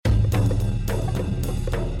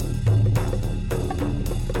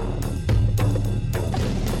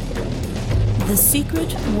The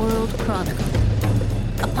Secret World Chronicle,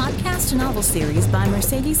 a podcast novel series by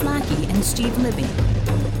Mercedes Lackey and Steve Libby,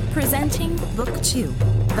 presenting Book 2,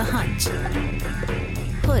 The Hunt.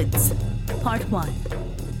 Hoods, Part 1.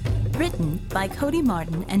 Written by Cody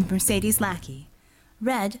Martin and Mercedes Lackey.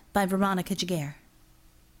 Read by Veronica Giguere.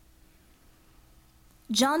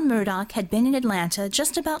 John Murdock had been in Atlanta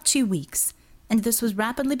just about 2 weeks, and this was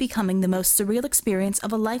rapidly becoming the most surreal experience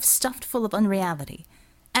of a life stuffed full of unreality,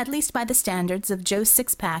 at least by the standards of Joe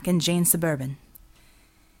Sixpack and Jane Suburban.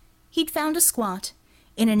 He'd found a squat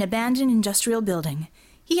in an abandoned industrial building.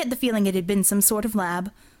 He had the feeling it had been some sort of lab,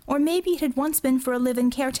 or maybe it had once been for a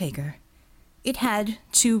live-in caretaker. It had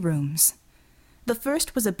 2 rooms. The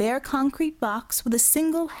first was a bare concrete box with a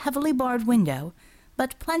single heavily barred window,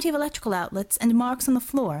 but plenty of electrical outlets and marks on the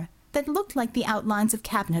floor that looked like the outlines of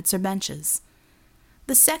cabinets or benches.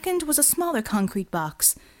 The second was a smaller concrete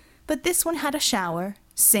box, but this one had a shower,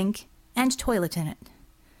 sink, and toilet in it.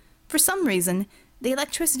 For some reason, the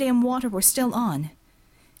electricity and water were still on.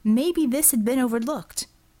 Maybe this had been overlooked.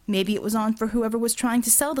 Maybe it was on for whoever was trying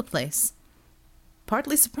to sell the place.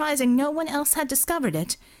 Partly surprising, no one else had discovered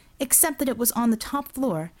it, except that it was on the top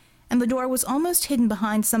floor, and the door was almost hidden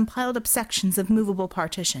behind some piled-up sections of movable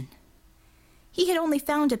partition. He had only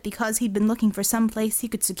found it because he'd been looking for some place he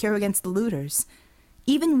could secure against the looters.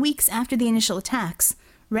 Even weeks after the initial attacks,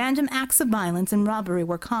 random acts of violence and robbery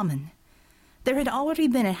were common. There had already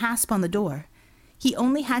been a hasp on the door. He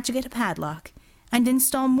only had to get a padlock and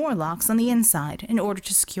install more locks on the inside in order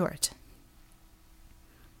to secure it.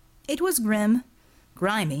 It was grim,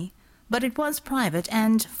 grimy, but it was private,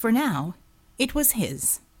 and, for now, it was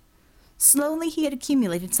his. Slowly he had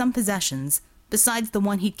accumulated some possessions, besides the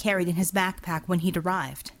one he'd carried in his backpack when he'd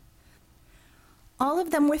arrived. All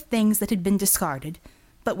of them were things that had been discarded,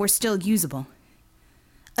 but were still usable.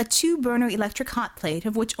 A 2-burner electric hot plate,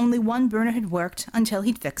 of which only 1 burner had worked until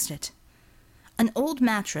he'd fixed it. An old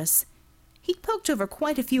mattress. He'd poked over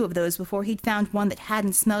quite a few of those before he'd found one that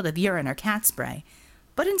hadn't smelled of urine or cat spray,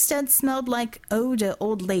 but instead smelled like eau de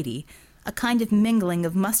old lady, a kind of mingling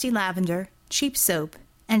of musty lavender, cheap soap,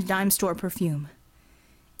 and dime store perfume.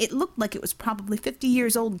 It looked like it was probably 50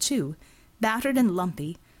 years old, too, battered and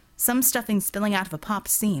lumpy, some stuffing spilling out of a popped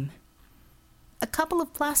seam. A couple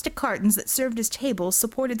of plastic cartons that served as tables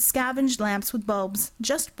supported scavenged lamps with bulbs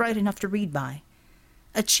just bright enough to read by.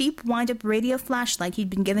 A cheap wind-up radio flashlight he'd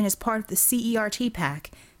been given as part of the CERT pack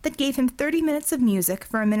that gave him 30 minutes of music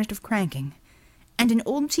for a minute of cranking, and an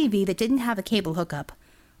old TV that didn't have a cable hookup,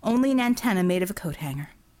 only an antenna made of a coat hanger.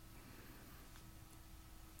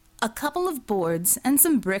 A couple of boards and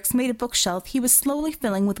some bricks made a bookshelf he was slowly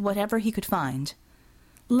filling with whatever he could find.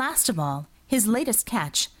 Last of all, his latest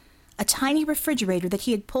catch, a tiny refrigerator that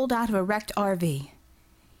he had pulled out of a wrecked RV.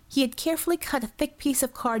 He had carefully cut a thick piece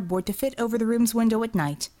of cardboard to fit over the room's window at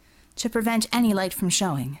night, to prevent any light from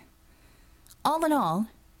showing. All in all,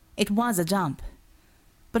 it was a dump,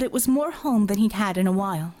 but it was more home than he'd had in a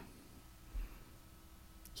while.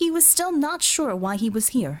 He was still not sure why he was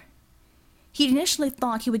here. He'd initially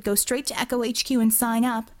thought he would go straight to Echo HQ and sign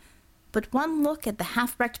up, but one look at the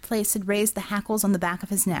half-wrecked place had raised the hackles on the back of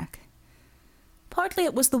his neck. Partly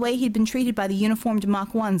it was the way he'd been treated by the uniformed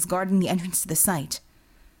Mach 1s guarding the entrance to the site.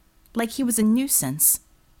 Like he was a nuisance,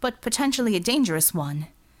 but potentially a dangerous one.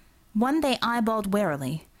 One they eyeballed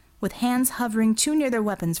warily, with hands hovering too near their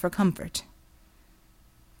weapons for comfort.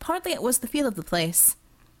 Partly it was the feel of the place.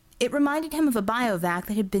 It reminded him of a biovac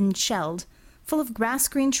that had been shelled, full of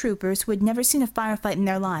grass-green troopers who had never seen a firefight in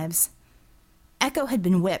their lives. Echo had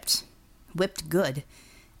been whipped good,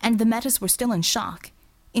 and the Metas were still in shock,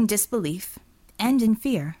 in disbelief, and in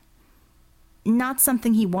fear. Not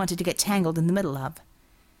something he wanted to get tangled in the middle of.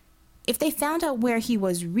 If they found out where he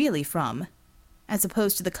was really from, as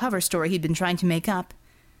opposed to the cover story he'd been trying to make up,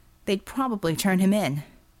 they'd probably turn him in,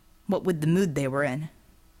 what with the mood they were in.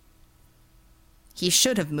 He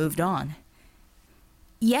should have moved on.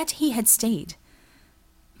 Yet he had stayed.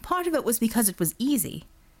 Part of it was because it was easy.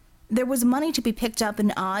 There was money to be picked up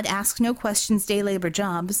in odd, ask-no-questions day labor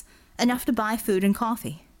jobs, enough to buy food and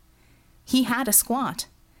coffee. He had a squat.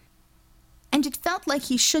 And it felt like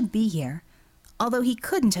he should be here, although he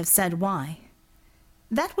couldn't have said why.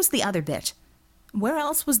 That was the other bit. Where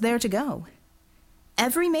else was there to go?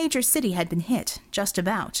 Every major city had been hit, just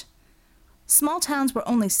about. Small towns were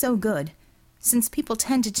only so good, since people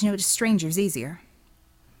tended to notice strangers easier.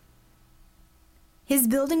 His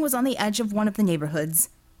building was on the edge of one of the neighborhoods,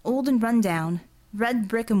 old and run down, red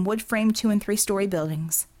brick and wood-framed 2- and 3-story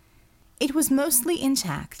buildings. It was mostly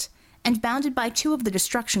intact, and bounded by 2 of the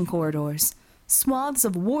destruction corridors, swaths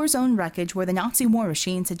of war-zone wreckage where the Nazi war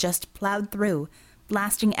machines had just plowed through,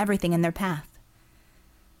 blasting everything in their path.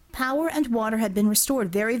 Power and water had been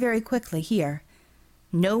restored very, very quickly here.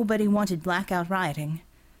 Nobody wanted blackout rioting.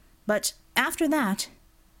 But after that,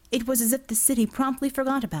 it was as if the city promptly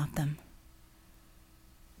forgot about them.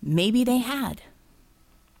 Maybe they had.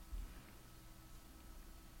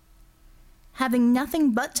 Having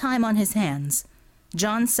nothing but time on his hands,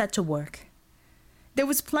 John set to work. There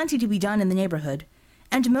was plenty to be done in the neighborhood,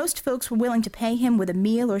 and most folks were willing to pay him with a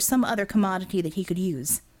meal or some other commodity that he could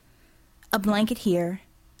use. A blanket here,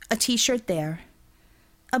 a t-shirt there,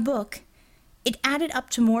 a book. It added up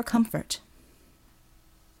to more comfort.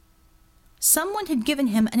 Someone had given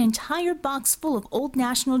him an entire box full of old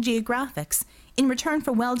National Geographics in return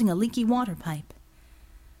for welding a leaky water pipe.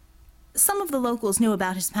 Some of the locals knew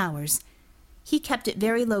about his powers. He kept it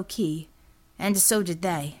very low-key, and so did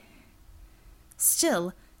they.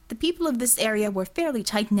 Still, the people of this area were fairly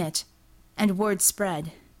tight-knit, and word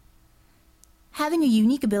spread. Having a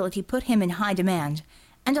unique ability put him in high demand,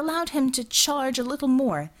 and allowed him to charge a little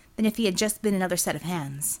more than if he had just been another set of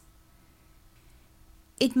hands.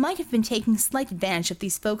 It might have been taking slight advantage of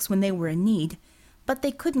these folks when they were in need, but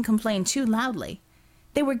they couldn't complain too loudly.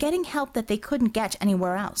 They were getting help that they couldn't get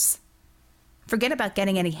anywhere else. Forget about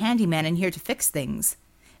getting any handyman in here to fix things.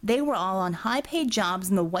 They were all on high-paid jobs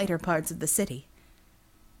in the whiter parts of the city.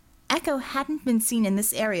 Echo hadn't been seen in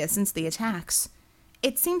this area since the attacks.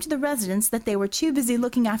 It seemed to the residents that they were too busy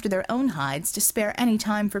looking after their own hides to spare any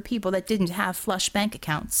time for people that didn't have flush bank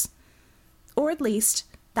accounts. Or at least,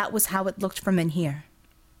 that was how it looked from in here.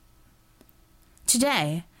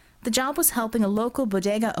 Today, the job was helping a local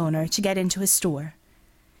bodega owner to get into his store.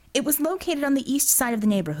 It was located on the east side of the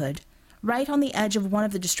neighborhood, right on the edge of one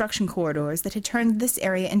of the destruction corridors that had turned this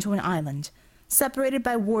area into an island, separated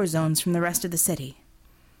by war zones from the rest of the city.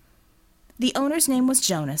 The owner's name was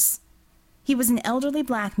Jonas. He was an elderly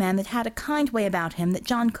black man that had a kind way about him that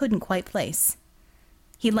John couldn't quite place.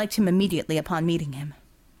 He liked him immediately upon meeting him.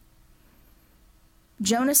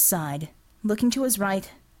 Jonas sighed, looking to his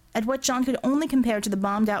right at what John could only compare to the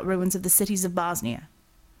bombed-out ruins of the cities of Bosnia.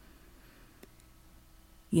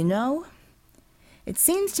 You know, it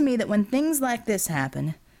seems to me that when things like this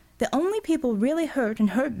happen, the only people really hurt and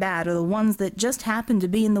hurt bad are the ones that just happen to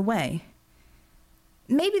be in the way.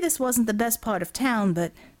 Maybe this wasn't the best part of town,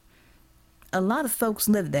 but a lot of folks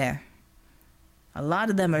live there. A lot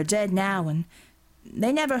of them are dead now, and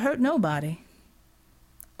they never hurt nobody.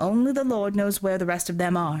 Only the Lord knows where the rest of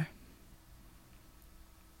them are.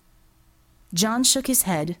 John shook his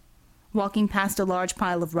head, walking past a large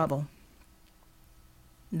pile of rubble.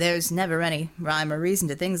 There's never any rhyme or reason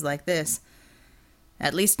to things like this.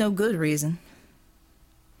 At least no good reason.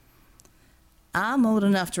 I'm old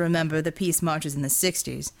enough to remember the peace marches in the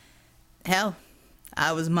 60s. Hell,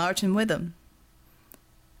 I was marching with them.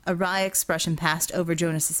 A wry expression passed over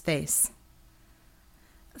Jonas's face.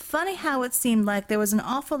 Funny how it seemed like there was an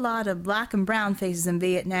awful lot of black and brown faces in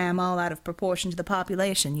Vietnam, all out of proportion to the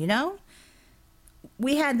population, you know?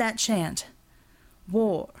 We had that chant.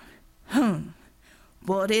 War.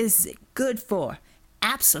 What is it good for?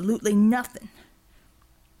 Absolutely nothing.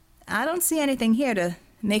 I don't see anything here to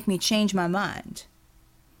make me change my mind.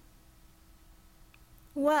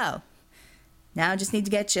 Well, now I just need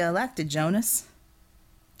to get you elected, Jonas.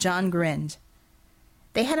 John grinned.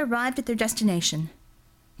 They had arrived at their destination.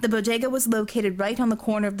 The bodega was located right on the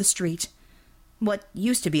corner of the street. What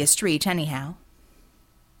used to be a street, anyhow.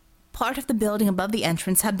 Part of the building above the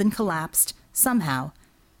entrance had been collapsed, somehow.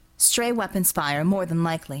 Stray weapons fire, more than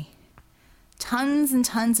likely. Tons and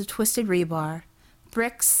tons of twisted rebar,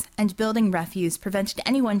 bricks, and building refuse prevented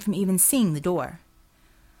anyone from even seeing the door.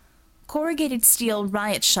 Corrugated steel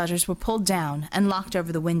riot shutters were pulled down and locked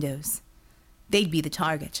over the windows. They'd be the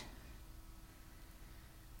target.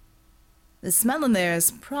 The smell in there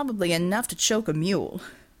is probably enough to choke a mule,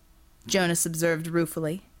 Jonas observed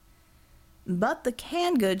ruefully. But the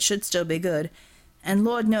canned goods should still be good, and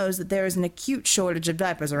Lord knows that there is an acute shortage of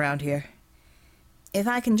diapers around here. If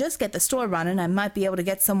I can just get the store running, I might be able to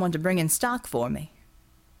get someone to bring in stock for me.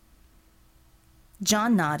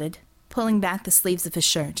 John nodded, pulling back the sleeves of his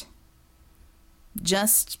shirt.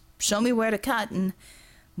 Just show me where to cut, and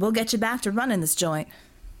we'll get you back to running this joint.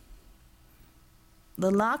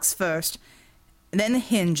 The locks first, then the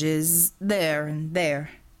hinges, there and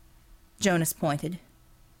there. Jonas pointed.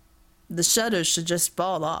 The shutters should just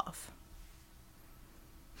fall off.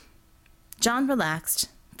 John relaxed,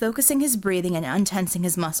 focusing his breathing and untensing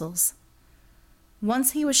his muscles.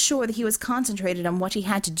 Once he was sure that he was concentrated on what he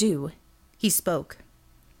had to do, he spoke.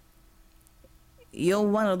 You'll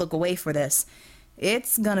want to look away for this.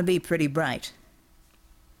 It's gonna be pretty bright.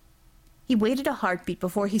 He waited a heartbeat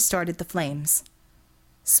before he started the flames.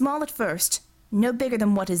 Small at first, no bigger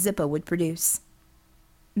than what a Zippo would produce.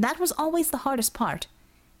 That was always the hardest part,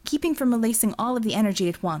 keeping from releasing all of the energy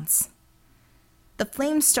at once. The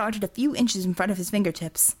flames started a few inches in front of his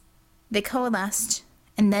fingertips. They coalesced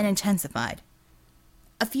and then intensified.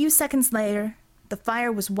 A few seconds later, the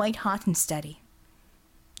fire was white-hot and steady.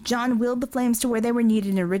 John willed the flames to where they were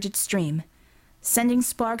needed in a rigid stream, sending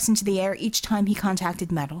sparks into the air each time he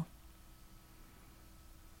contacted metal.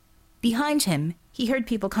 Behind him, he heard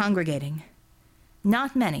people congregating.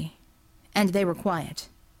 Not many, and they were quiet.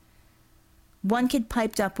 One kid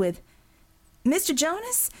piped up with, "Mr.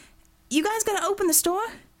 Jonas, you guys gonna open the store?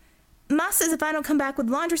 Ma says if I don't come back with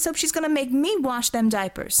laundry soap, she's gonna make me wash them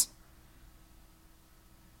diapers."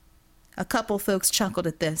 A couple folks chuckled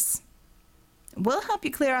at this. "We'll help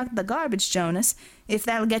you clear out the garbage, Jonas, if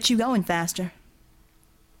that'll get you going faster."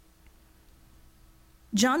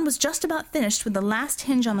 John was just about finished with the last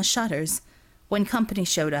hinge on the shutters when company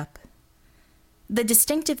showed up. The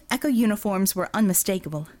distinctive Echo uniforms were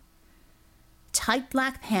unmistakable. Tight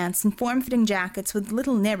black pants and form-fitting jackets with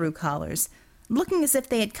little Nehru collars, looking as if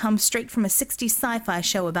they had come straight from a 60s sci-fi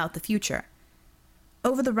show about the future.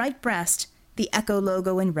 Over the right breast, the Echo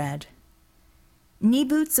logo in red. Knee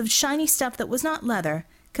boots of shiny stuff that was not leather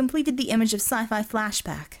completed the image of sci-fi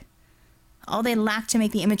flashback. All they lacked to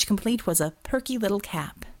make the image complete was a perky little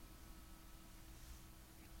cap.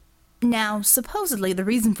 Now, supposedly the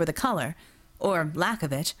reason for the color, or lack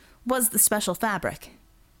of it, was the special fabric.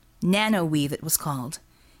 Nano-weave it was called,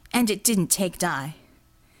 and it didn't take dye.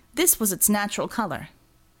 This was its natural color.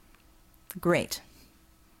 Great.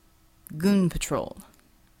 Goon Patrol.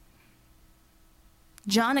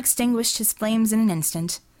 John extinguished his flames in an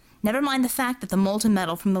instant, never mind the fact that the molten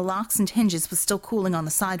metal from the locks and hinges was still cooling on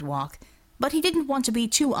the sidewalk, but he didn't want to be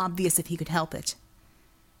too obvious if he could help it.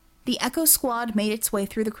 The Echo Squad made its way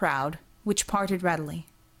through the crowd, which parted readily.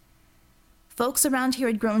 Folks around here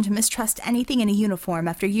had grown to mistrust anything in a uniform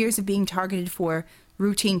after years of being targeted for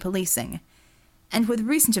routine policing, and with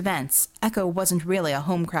recent events, Echo wasn't really a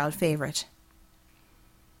home crowd favorite.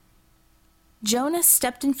 Jonas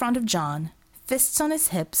stepped in front of John, fists on his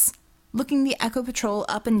hips, looking the Echo Patrol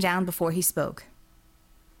up and down before he spoke.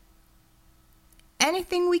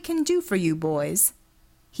 "Anything we can do for you, boys?"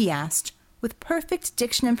 he asked, with perfect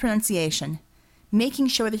diction and pronunciation, making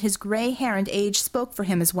sure that his gray hair and age spoke for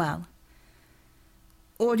him as well.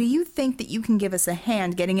 "Or do you think that you can give us a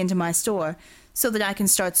hand getting into my store so that I can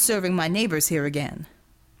start serving my neighbors here again?"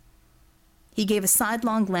 He gave a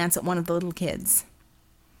sidelong glance at one of the little kids.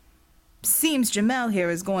 "Seems Jamel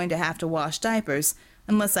here is going to have to wash diapers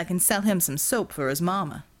unless I can sell him some soap for his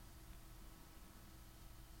mama."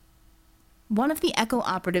 One of the Echo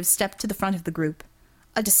operatives stepped to the front of the group,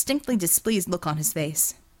 a distinctly displeased look on his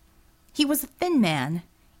face. He was a thin man,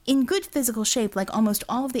 in good physical shape like almost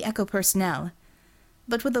all of the Echo personnel,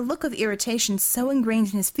 but with a look of irritation so ingrained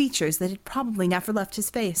in his features that it probably never left his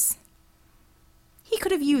face. He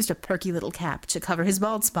could have used a perky little cap to cover his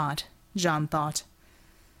bald spot, John thought.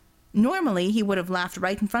 Normally, he would have laughed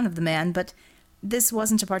right in front of the man, but this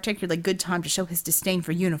wasn't a particularly good time to show his disdain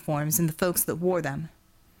for uniforms and the folks that wore them.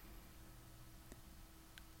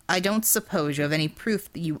 "I don't suppose you have any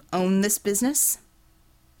proof that you own this business?"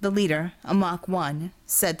 the leader, a Mach 1,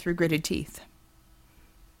 said through gritted teeth.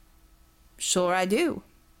 "Sure I do."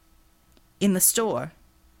 "In the store?"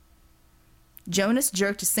 Jonas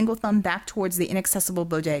jerked a single thumb back towards the inaccessible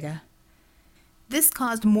bodega. This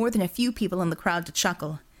caused more than a few people in the crowd to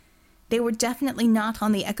chuckle. They were definitely not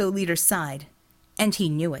on the Echo leader's side, and he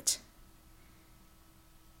knew it.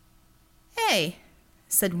 "Hey,"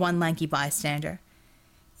 said one lanky bystander,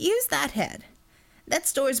 "use that head. That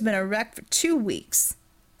store's been a wreck for 2 weeks.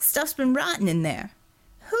 Stuff's been rotten in there.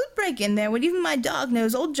 Who'd break in there when even my dog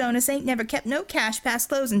knows old Jonas ain't never kept no cash past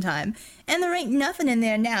closing time, and there ain't nothing in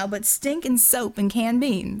there now but stink and soap and canned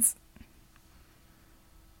beans?"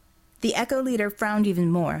 The Echo leader frowned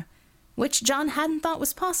even more, which John hadn't thought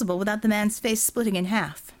was possible without the man's face splitting in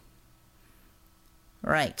half.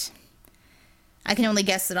 "Right. I can only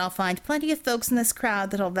guess that I'll find plenty of folks in this crowd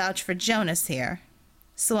that'll vouch for Jonas here,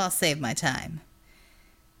 so I'll save my time.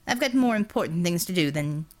 I've got more important things to do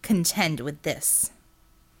than contend with this."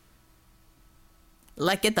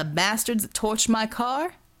 "Like get the bastards that torched my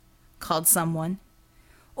car?" called someone.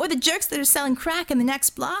 "Or the jerks that are selling crack in the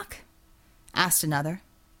next block?" asked another.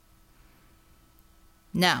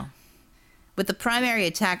 "No. With the primary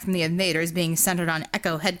attack from the invaders being centered on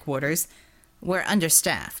Echo headquarters, we're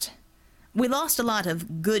understaffed. We lost a lot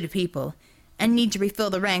of good people and need to refill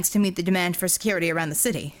the ranks to meet the demand for security around the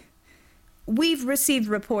city. We've received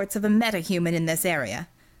reports of a metahuman in this area,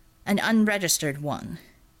 an unregistered one.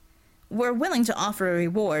 We're willing to offer a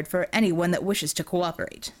reward for anyone that wishes to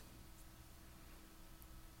cooperate."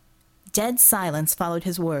 Dead silence followed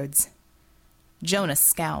his words. Jonas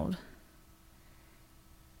scowled.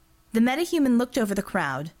 The metahuman looked over the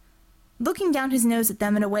crowd, looking down his nose at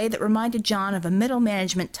them in a way that reminded John of a middle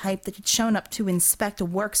management type that had shown up to inspect a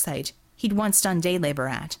work site he'd once done day labor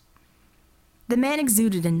at. The man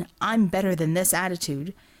exuded an "I'm better than this"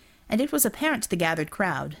 attitude, and it was apparent to the gathered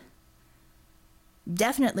crowd.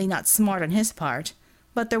 Definitely not smart on his part,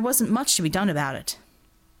 but there wasn't much to be done about it.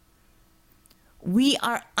 "We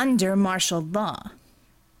are under martial law,"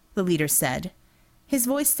 the leader said, his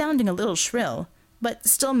voice sounding a little shrill, but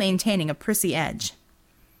still maintaining a prissy edge.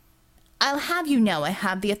 "I'll have you know I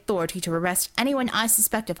have the authority to arrest anyone I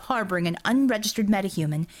suspect of harboring an unregistered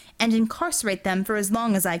metahuman and incarcerate them for as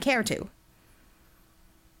long as I care to."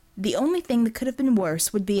 The only thing that could have been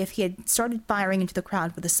worse would be if he had started firing into the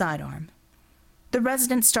crowd with a sidearm. The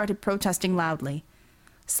residents started protesting loudly,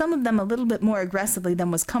 some of them a little bit more aggressively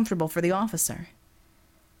than was comfortable for the officer.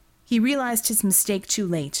 He realized his mistake too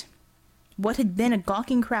late. What had been a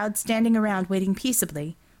gawking crowd standing around waiting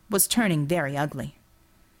peaceably was turning very ugly.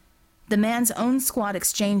 The man's own squad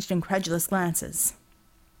exchanged incredulous glances.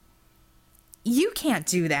 "You can't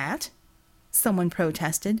do that," someone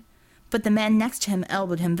protested, but the man next to him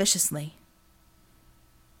elbowed him viciously.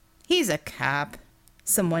 "He's a cop,"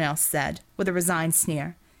 someone else said, with a resigned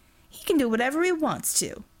sneer. "He can do whatever he wants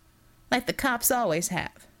to, like the cops always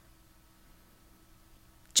have."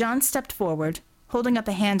 John stepped forward, holding up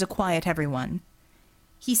a hand to quiet everyone.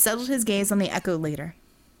 He settled his gaze on the Echo leader.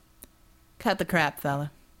 "Cut the crap,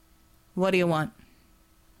 fella. What do you want?"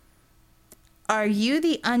 "Are you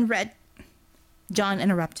the unread—" John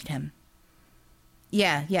interrupted him.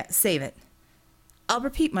 Yeah, save it. I'll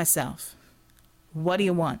repeat myself. What do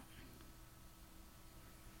you want?"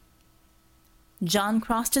 John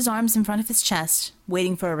crossed his arms in front of his chest,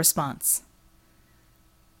 waiting for a response.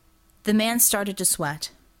 The man started to sweat.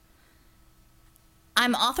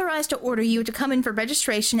 "I'm authorized to order you to come in for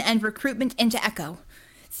registration and recruitment into Echo.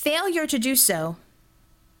 Failure to do so—"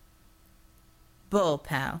 "Bull,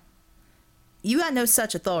 pal. You got no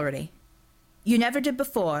such authority. You never did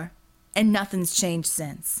before, and nothing's changed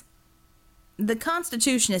since. The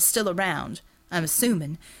Constitution is still around, I'm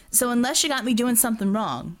assuming, so unless you got me doing something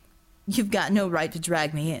wrong, you've got no right to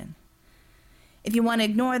drag me in. If you want to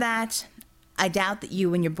ignore that, I doubt that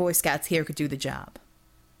you and your Boy Scouts here could do the job."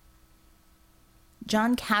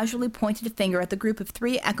 John casually pointed a finger at the group of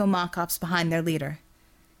 3 Echo mock-ops behind their leader.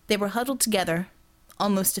 They were huddled together,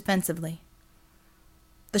 almost defensively.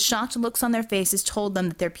 The shocked looks on their faces told them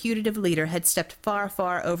that their putative leader had stepped far,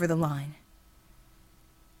 far over the line.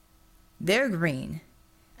 "They're green,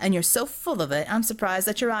 and you're so full of it I'm surprised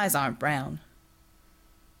that your eyes aren't brown."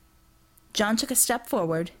 John took a step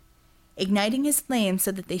forward, igniting his flames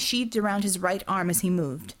so that they sheathed around his right arm as he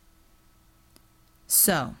moved.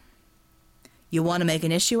 "So, you want to make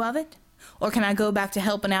an issue of it, or can I go back to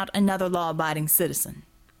helping out another law-abiding citizen?"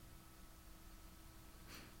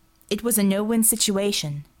 It was a no-win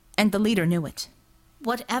situation, and the leader knew it.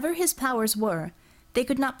 Whatever his powers were, they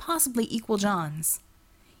could not possibly equal John's.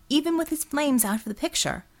 Even with his flames out of the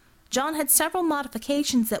picture, John had several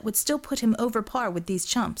modifications that would still put him over par with these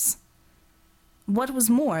chumps. What was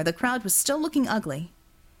more, the crowd was still looking ugly.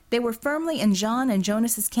 They were firmly in John and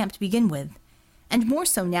Jonas's camp to begin with, and more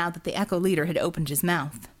so now that the Echo leader had opened his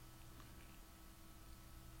mouth.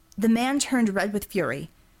 The man turned red with fury,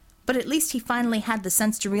 but at least he finally had the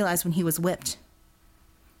sense to realize when he was whipped.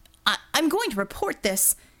 I'm going to report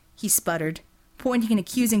this," he sputtered, pointing an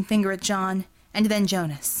accusing finger at John, and then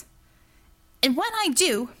Jonas. "And when I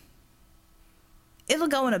do, it'll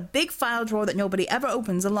go in a big file drawer that nobody ever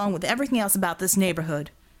opens along with everything else about this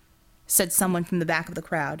neighborhood," said someone from the back of the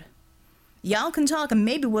crowd. "Y'all can talk and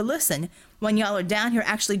maybe we'll listen when y'all are down here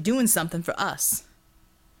actually doing something for us."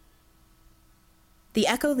 The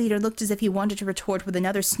Echo leader looked as if he wanted to retort with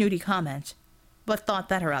another snooty comment, but thought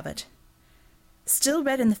better of it. Still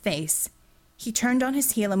red in the face, he turned on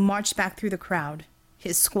his heel and marched back through the crowd,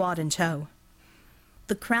 his squad in tow.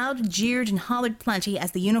 The crowd jeered and hollered plenty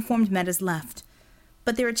as the uniformed metas left,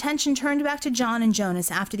 but their attention turned back to John and Jonas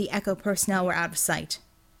after the Echo personnel were out of sight.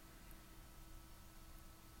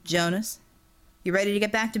 "Jonas, you ready to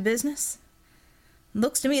get back to business?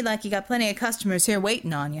 Looks to me like you got plenty of customers here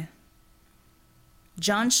waiting on you."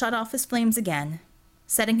 John shut off his flames again,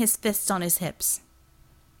 setting his fists on his hips.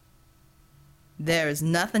 "There is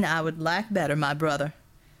nothing I would like better, my brother,"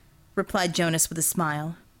 replied Jonas with a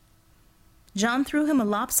smile. John threw him a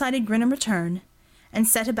lopsided grin in return and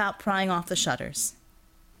set about prying off the shutters.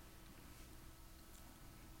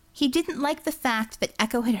 He didn't like the fact that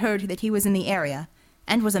Echo had heard that he was in the area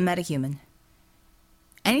and was a metahuman.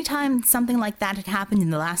 Anytime something like that had happened in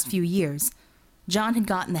the last few years, John had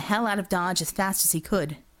gotten the hell out of Dodge as fast as he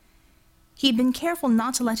could. He had been careful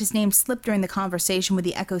not to let his name slip during the conversation with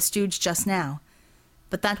the Echo stooge just now,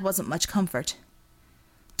 but that wasn't much comfort.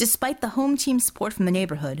 Despite the home team support from the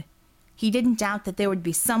neighborhood, he didn't doubt that there would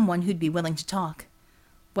be someone who'd be willing to talk,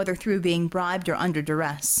 whether through being bribed or under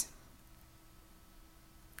duress.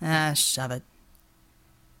 Shove it.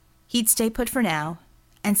 He'd stay put for now,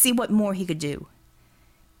 and see what more he could do.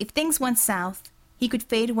 If things went south, he could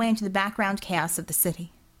fade away into the background chaos of the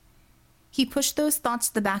city. He pushed those thoughts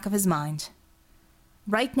to the back of his mind.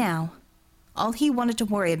 Right now, all he wanted to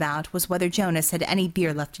worry about was whether Jonas had any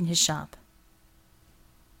beer left in his shop.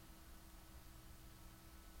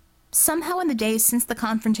 Somehow in the days since the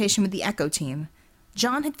confrontation with the Echo team,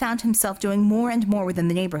 John had found himself doing more and more within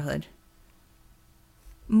the neighborhood.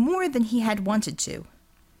 More than he had wanted to.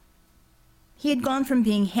 He had gone from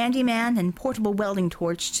being handyman and portable welding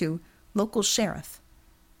torch to local sheriff.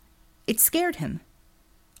 It scared him.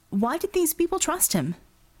 Why did these people trust him?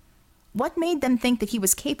 What made them think that he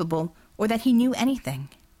was capable or that he knew anything?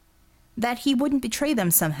 That he wouldn't betray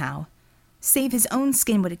them somehow, save his own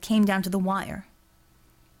skin when it came down to the wire?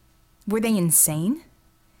 Were they insane?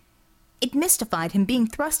 It mystified him being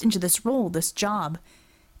thrust into this role, this job,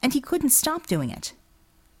 and he couldn't stop doing it.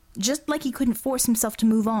 Just like he couldn't force himself to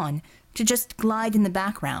move on, to just glide in the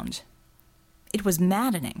background. It was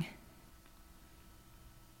maddening.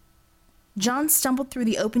 John stumbled through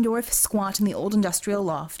the open door of his squat in the old industrial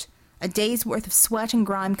loft, a day's worth of sweat and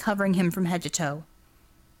grime covering him from head to toe.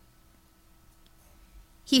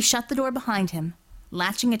 He shut the door behind him,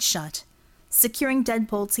 latching it shut, securing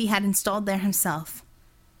deadbolts he had installed there himself.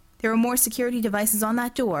 There were more security devices on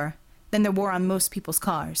that door than there were on most people's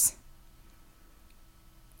cars.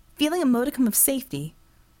 Feeling a modicum of safety,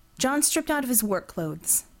 John stripped out of his work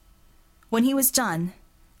clothes. When he was done,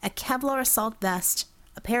 a Kevlar assault vest,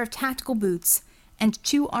 a pair of tactical boots, and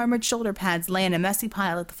 2 armored shoulder pads lay in a messy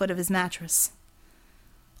pile at the foot of his mattress.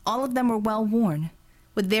 All of them were well worn,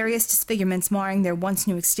 with various disfigurements marring their once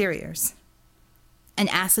new exteriors. An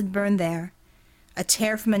acid burn there, a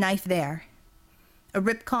tear from a knife there, a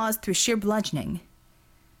rip caused through sheer bludgeoning.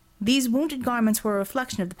 These wounded garments were a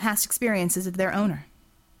reflection of the past experiences of their owner.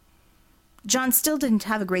 John still didn't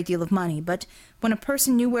have a great deal of money, but when a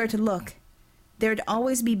person knew where to look, there'd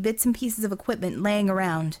always be bits and pieces of equipment laying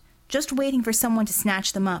around, just waiting for someone to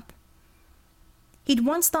snatch them up. He'd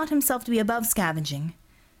once thought himself to be above scavenging,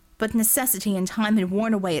 but necessity and time had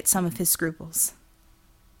worn away at some of his scruples.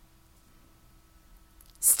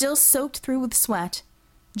 Still soaked through with sweat,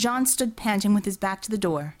 John stood panting with his back to the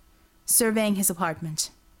door, surveying his apartment.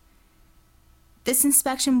 This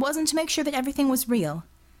inspection wasn't to make sure that everything was real,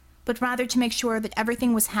 but rather to make sure that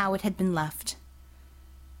everything was how it had been left.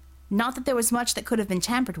 Not that there was much that could have been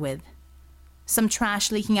tampered with. Some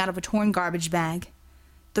trash leaking out of a torn garbage bag,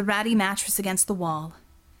 the ratty mattress against the wall,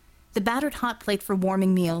 the battered hot plate for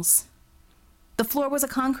warming meals. The floor was a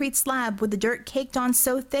concrete slab with the dirt caked on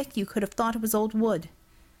so thick you could have thought it was old wood.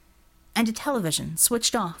 And a television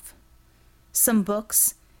switched off. Some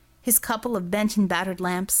books, his couple of bent and battered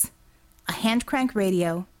lamps, a hand-crank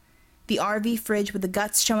radio, the RV fridge with the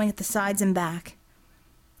guts showing at the sides and back,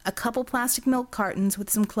 a couple plastic milk cartons with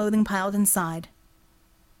some clothing piled inside,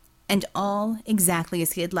 and all exactly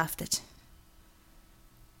as he had left it.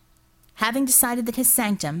 Having decided that his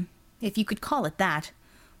sanctum, if you could call it that,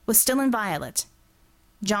 was still inviolate,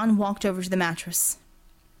 John walked over to the mattress.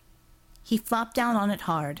 He flopped down on it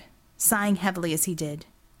hard, sighing heavily as he did.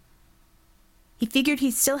 He figured he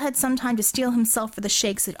still had some time to steel himself for the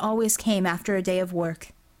shakes that always came after a day of work.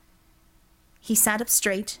 He sat up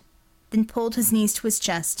straight, then pulled his knees to his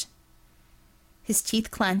chest. His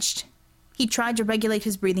teeth clenched. He tried to regulate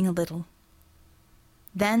his breathing a little.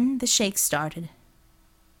 Then the shakes started.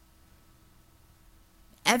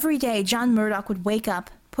 Every day, John Murdock would wake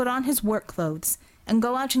up, put on his work clothes, and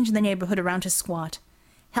go out into the neighborhood around his squat,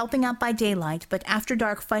 helping out by daylight, but after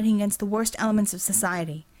dark fighting against the worst elements of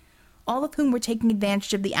society, all of whom were taking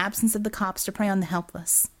advantage of the absence of the cops to prey on the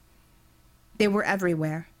helpless. They were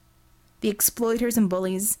everywhere. The exploiters and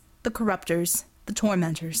bullies, the corruptors, the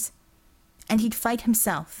tormentors. And he'd fight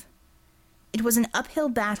himself. It was an uphill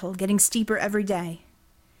battle, getting steeper every day.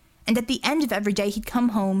 And at the end of every day he'd come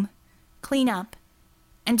home, clean up,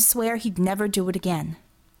 and swear he'd never do it again.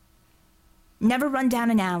 Never run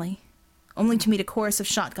down an alley, only to meet a chorus of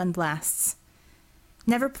shotgun blasts.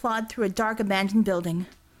 Never plod through a dark abandoned building,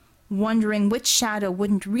 wondering which shadow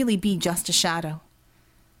wouldn't really be just a shadow.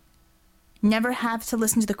 Never have to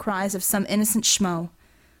listen to the cries of some innocent schmo,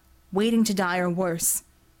 waiting to die or worse.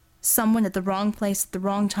 Someone at the wrong place at the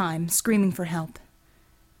wrong time, screaming for help.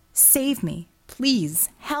 Save me, please,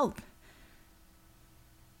 help.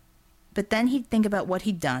 But then he'd think about what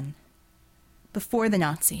he'd done. Before the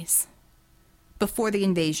Nazis. Before the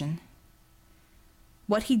invasion.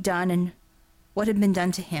 What he'd done and what had been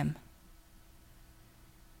done to him.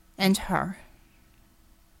 And her.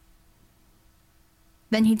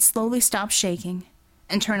 Then he'd slowly stop shaking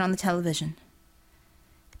and turn on the television.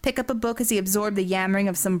 Pick up a book as he absorbed the yammering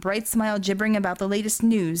of some bright smile gibbering about the latest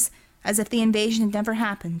news, as if the invasion had never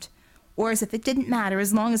happened, or as if it didn't matter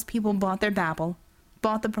as long as people bought their babble,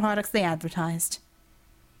 bought the products they advertised.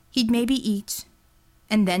 He'd maybe eat,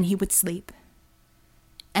 and then he would sleep.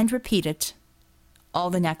 And repeat it, all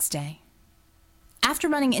the next day. After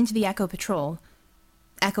running into the Echo Patrol,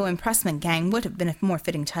 Echo Impressment Gang would have been a more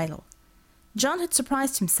fitting title, John had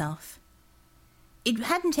surprised himself. It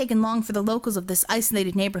hadn't taken long for the locals of this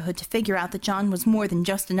isolated neighborhood to figure out that John was more than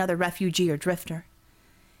just another refugee or drifter.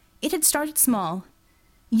 It had started small.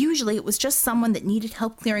 Usually it was just someone that needed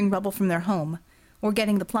help clearing rubble from their home, or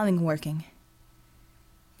getting the plumbing working.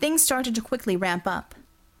 Things started to quickly ramp up,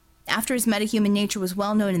 after his metahuman nature was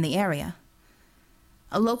well known in the area.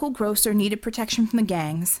 A local grocer needed protection from the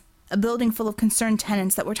gangs, a building full of concerned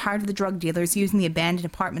tenants that were tired of the drug dealers using the abandoned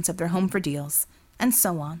apartments of their home for deals, and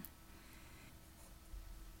so on.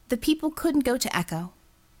 The people couldn't go to Echo,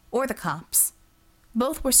 or the cops.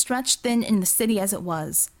 Both were stretched thin in the city as it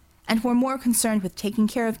was, and were more concerned with taking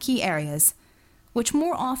care of key areas, which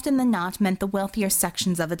more often than not meant the wealthier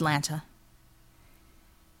sections of Atlanta.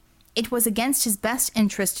 It was against his best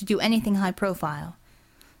interest to do anything high profile.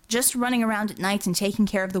 Just running around at night and taking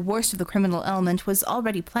care of the worst of the criminal element was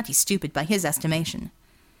already plenty stupid by his estimation.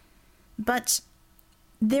 But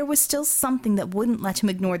there was still something that wouldn't let him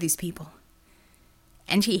ignore these people.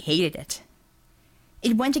 And he hated it.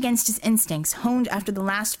 It went against his instincts, honed after the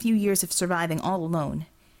last few years of surviving all alone.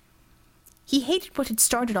 He hated what had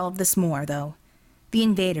started all of this more, though. The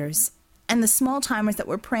invaders, and the small-timers that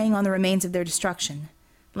were preying on the remains of their destruction,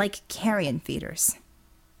 like carrion feeders.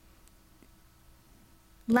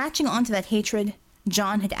 Latching onto that hatred,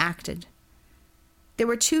 John had acted. There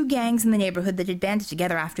were 2 gangs in the neighborhood that had banded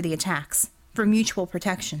together after the attacks, for mutual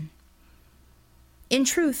protection. In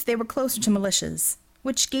truth, they were closer to militias,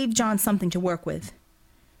 which gave John something to work with.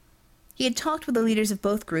 He had talked with the leaders of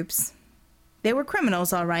both groups. They were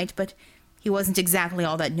criminals, all right, but he wasn't exactly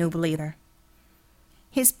all that noble either.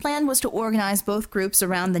 His plan was to organize both groups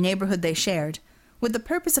around the neighborhood they shared, with the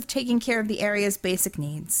purpose of taking care of the area's basic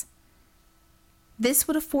needs. This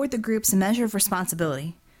would afford the groups a measure of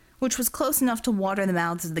responsibility, which was close enough to water the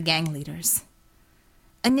mouths of the gang leaders.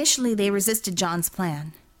 Initially, they resisted John's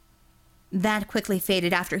plan. That quickly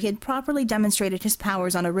faded after he had properly demonstrated his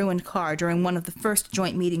powers on a ruined car during one of the first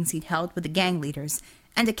joint meetings he'd held with the gang leaders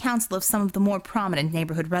and a council of some of the more prominent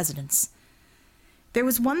neighborhood residents. There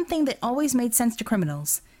was one thing that always made sense to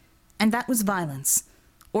criminals, and that was violence,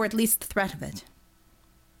 or at least the threat of it.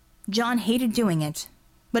 John hated doing it,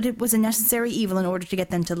 but it was a necessary evil in order to get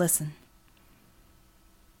them to listen.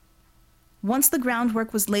 Once the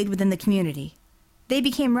groundwork was laid within the community, they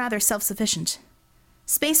became rather self-sufficient.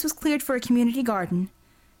 Space was cleared for a community garden,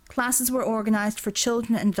 classes were organized for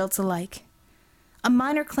children and adults alike, a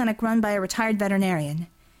minor clinic run by a retired veterinarian,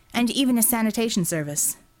 and even a sanitation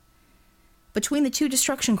service. Between the 2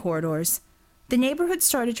 destruction corridors, the neighborhood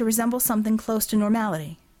started to resemble something close to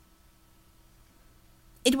normality.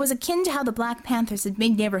 It was akin to how the Black Panthers had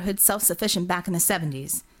made neighborhoods self-sufficient back in the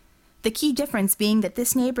 70s, the key difference being that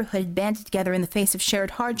this neighborhood had banded together in the face of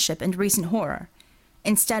shared hardship and recent horror,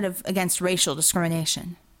 instead of against racial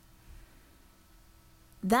discrimination.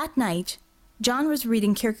 That night, John was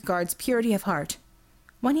reading Kierkegaard's Purity of Heart,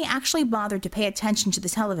 when he actually bothered to pay attention to the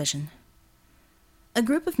television. A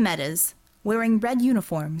group of metas, wearing red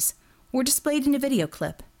uniforms, were displayed in a video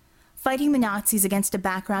clip, fighting the Nazis against a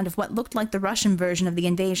background of what looked like the Russian version of the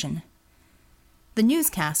invasion. The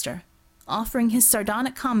newscaster, offering his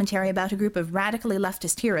sardonic commentary about a group of radically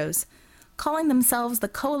leftist heroes, calling themselves the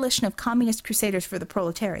Coalition of Communist Crusaders for the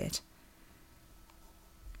Proletariat.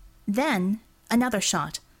 Then, another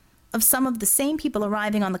shot of some of the same people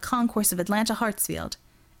arriving on the concourse of Atlanta Hartsfield,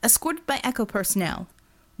 escorted by Echo personnel,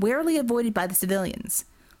 warily avoided by the civilians,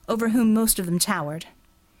 over whom most of them towered.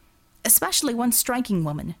 Especially one striking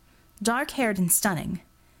woman, dark-haired and stunning,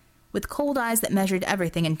 with cold eyes that measured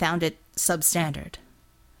everything and found it substandard.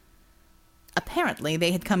 Apparently,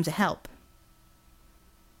 they had come to help.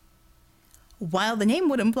 While the name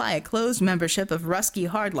would imply a closed membership of Rusky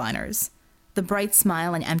hardliners, the bright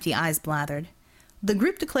smile and empty eyes blathered, the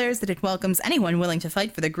group declares that it welcomes anyone willing to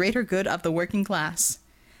fight for the greater good of the working class,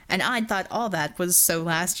 And I'd thought all that was so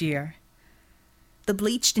last year. The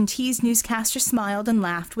bleached and teased newscaster smiled and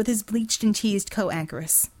laughed with his bleached and teased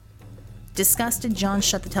co-anchoress. Disgusted, John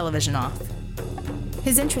shut the television off.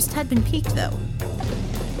 His interest had been piqued, though.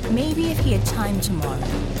 Maybe if he had time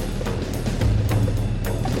tomorrow.